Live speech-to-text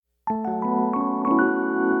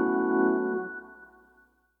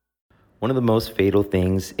One of the most fatal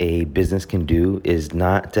things a business can do is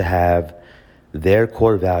not to have their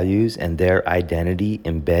core values and their identity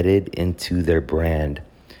embedded into their brand.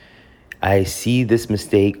 I see this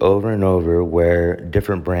mistake over and over where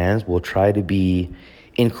different brands will try to be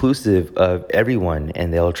inclusive of everyone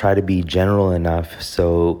and they'll try to be general enough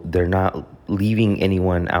so they're not leaving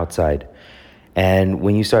anyone outside. And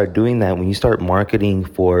when you start doing that, when you start marketing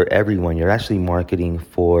for everyone, you're actually marketing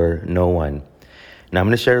for no one. Now, I'm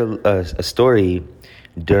going to share a story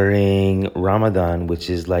during Ramadan, which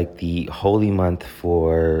is like the holy month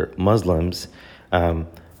for Muslims. I'm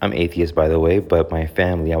atheist, by the way, but my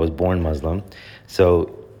family, I was born Muslim.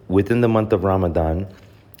 So within the month of Ramadan,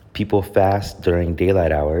 people fast during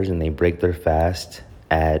daylight hours and they break their fast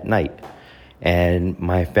at night. And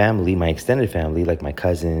my family, my extended family, like my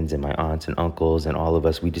cousins and my aunts and uncles and all of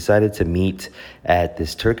us, we decided to meet at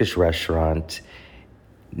this Turkish restaurant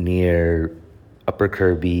near Upper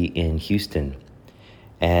Kirby in Houston.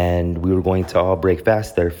 And we were going to all break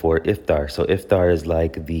fast there for iftar. So iftar is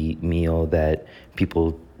like the meal that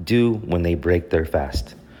people do when they break their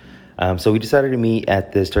fast. So we decided to meet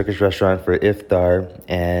at this Turkish restaurant for iftar.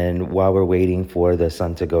 And while we're waiting for the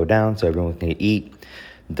sun to go down so everyone can eat,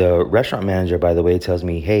 the restaurant manager, by the way, tells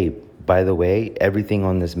me, hey, by the way, everything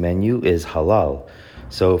on this menu is halal.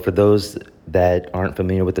 So for those that aren't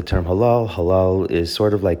familiar with the term halal, halal is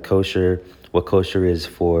sort of like kosher. What kosher is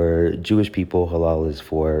for Jewish people, halal is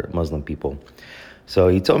for Muslim people. So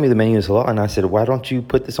he told me the menu is halal, and I said, why don't you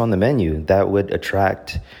put this on the menu? That would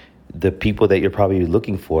attract the people that you're probably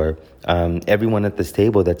looking for. Everyone at this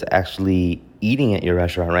table that's actually eating at your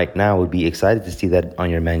restaurant right now would be excited to see that on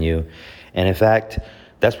your menu. And in fact,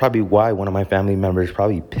 that's probably why one of my family members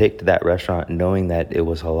probably picked that restaurant knowing that it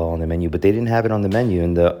was halal on the menu, but they didn't have it on the menu.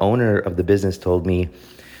 And the owner of the business told me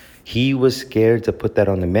he was scared to put that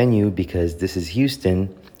on the menu because this is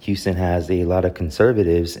Houston. Houston has a lot of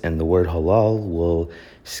conservatives, and the word halal will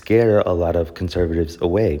scare a lot of conservatives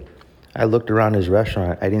away. I looked around his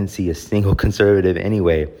restaurant. I didn't see a single conservative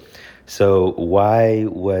anyway. So why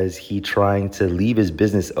was he trying to leave his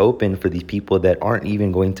business open for these people that aren't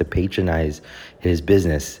even going to patronize his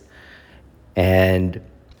business? And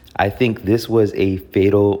I think this was a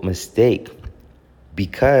fatal mistake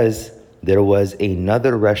because there was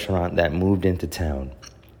another restaurant that moved into town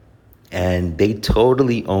and they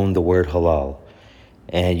totally owned the word halal.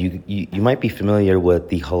 And you might be familiar with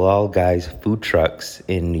the Halal Guys food trucks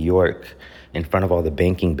in New York in front of all the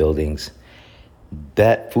banking buildings.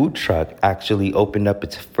 That food truck actually opened up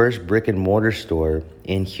its first brick and mortar store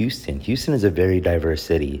in Houston. Houston is a very diverse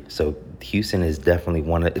city. So Houston is definitely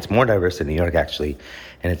it's more diverse than New York actually.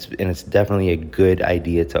 And it's definitely a good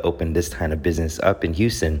idea to open this kind of business up in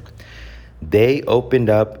Houston. They opened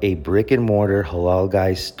up a brick and mortar Halal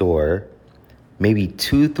Guys store maybe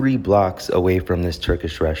 2-3 blocks away from this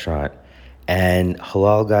Turkish restaurant. And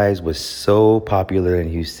Halal Guys was so popular in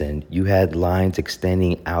Houston. You had lines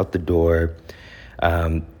extending out the door.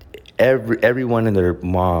 Everyone and their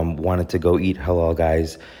mom wanted to go eat Halal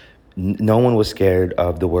Guys. No one was scared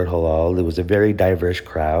of the word halal. It was a very diverse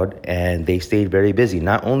crowd, and they stayed very busy.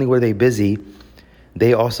 Not only were they busy,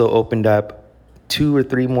 they also opened up 2 or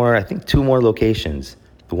 3 more, I think 2 more locations.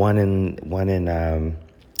 One in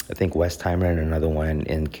I think Westheimer and another one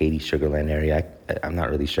in Katy Sugarland area. I'm not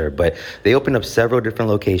really sure, but they opened up several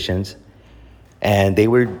different locations, and they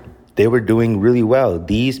were doing really well.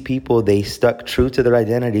 These people, they stuck true to their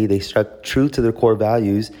identity, they stuck true to their core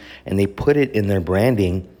values, and they put it in their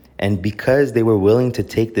branding. And because they were willing to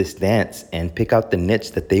take this stance and pick out the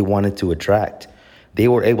niche that they wanted to attract, they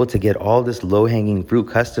were able to get all this low-hanging fruit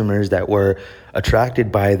customers that were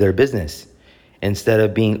attracted by their business instead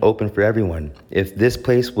of being open for everyone. If this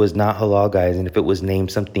place was not Halal Guys and if it was named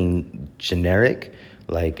something generic,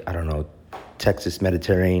 like, I don't know, Texas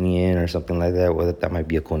Mediterranean or something like that, well, that might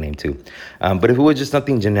be a cool name too. But if it was just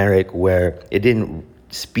something generic where it didn't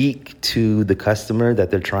speak to the customer that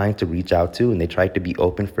they're trying to reach out to and they tried to be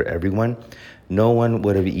open for everyone, no one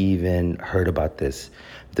would have even heard about this.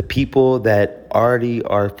 The people that already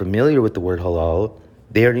are familiar with the word halal,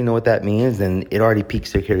 they already know what that means, and it already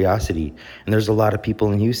piques their curiosity. And there's a lot of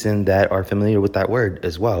people in Houston that are familiar with that word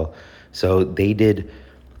as well. So they did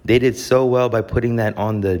so well by putting that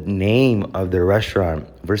on the name of their restaurant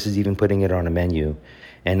versus even putting it on a menu.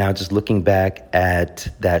 And now just looking back at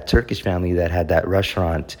that Turkish family that had that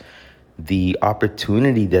restaurant, the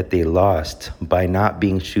opportunity that they lost by not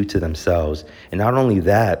being true to themselves. And not only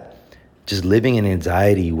that, just living in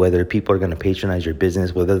anxiety, whether people are going to patronize your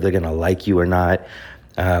business, whether they're going to like you or not,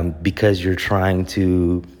 because you're trying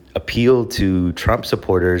to appeal to Trump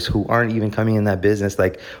supporters who aren't even coming in that business.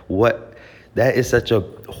 Like, what That is such a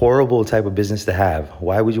horrible type of business to have.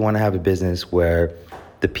 Why would you want to have a business where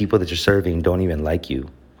the people that you're serving don't even like you?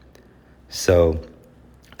 So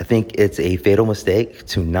I think it's a fatal mistake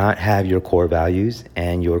to not have your core values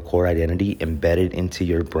and your core identity embedded into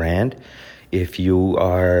your brand. If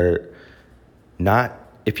you're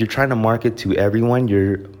trying to market to everyone,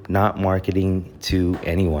 you're not marketing to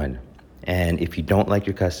anyone. And if you don't like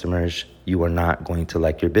your customers, you are not going to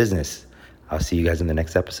like your business. I'll see you guys in the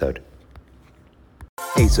next episode.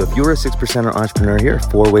 Hey, so if you're a 6%er entrepreneur, here are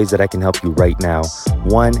 4 ways that I can help you right now.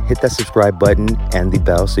 1, hit that subscribe button and the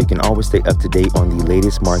bell so you can always stay up to date on the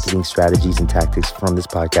latest marketing strategies and tactics from this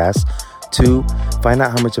podcast. 2, find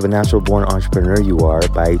out how much of a natural born entrepreneur you are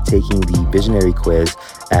by taking the visionary quiz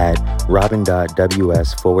at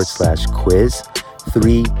robin.ws/quiz.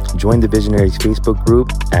 3, join the Visionaries Facebook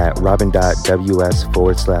group at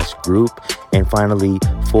robin.ws/group. And finally,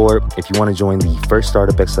 4, if you want to join the first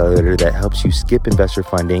startup accelerator that helps you skip investor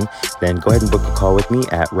funding, then go ahead and book a call with me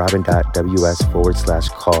at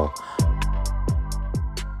robin.ws/call.